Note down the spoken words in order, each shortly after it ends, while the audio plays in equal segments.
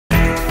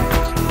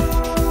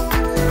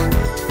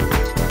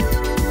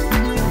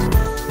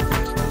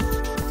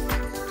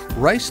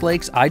Rice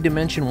Lake's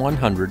iDimension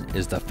 100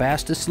 is the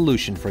fastest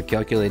solution for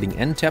calculating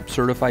NTEP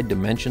certified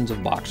dimensions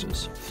of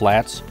boxes,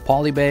 flats,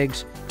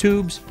 polybags,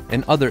 tubes,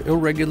 and other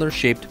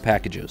irregular-shaped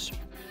packages.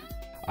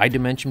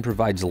 iDimension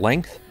provides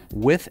length,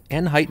 width,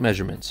 and height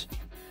measurements.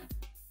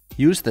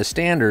 Use the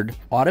standard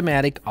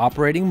automatic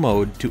operating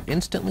mode to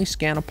instantly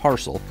scan a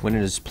parcel when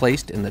it is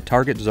placed in the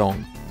target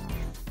zone.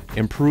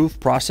 Improve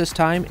process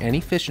time and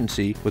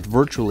efficiency with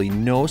virtually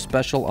no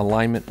special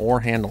alignment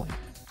or handling.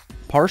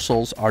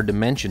 Parcels are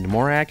dimensioned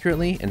more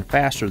accurately and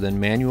faster than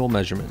manual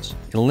measurements,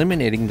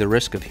 eliminating the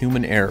risk of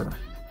human error.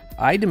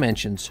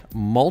 iDimension's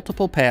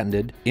multiple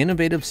patented,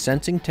 innovative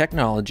sensing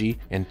technology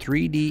and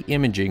 3D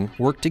imaging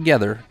work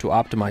together to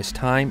optimize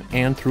time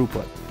and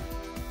throughput.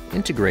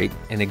 Integrate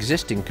an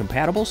existing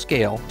compatible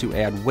scale to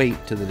add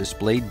weight to the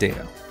displayed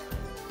data.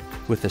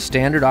 With the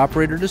standard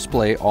operator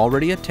display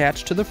already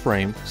attached to the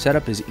frame,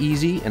 setup is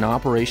easy and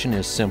operation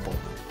is simple.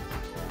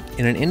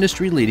 In an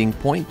industry-leading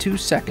 0.2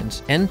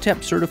 seconds,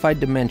 NTEP certified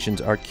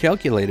dimensions are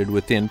calculated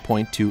within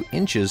 0.2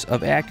 inches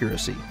of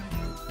accuracy.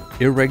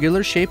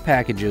 Irregular shaped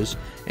packages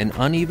and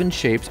uneven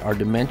shapes are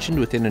dimensioned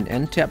within an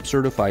NTEP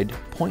certified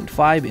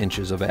 0.5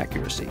 inches of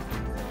accuracy.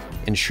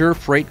 Ensure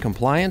freight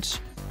compliance,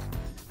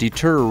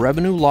 deter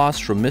revenue loss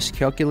from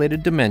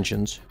miscalculated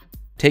dimensions,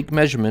 take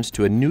measurements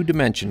to a new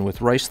dimension with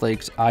Rice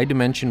Lake's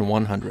iDimension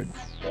 100.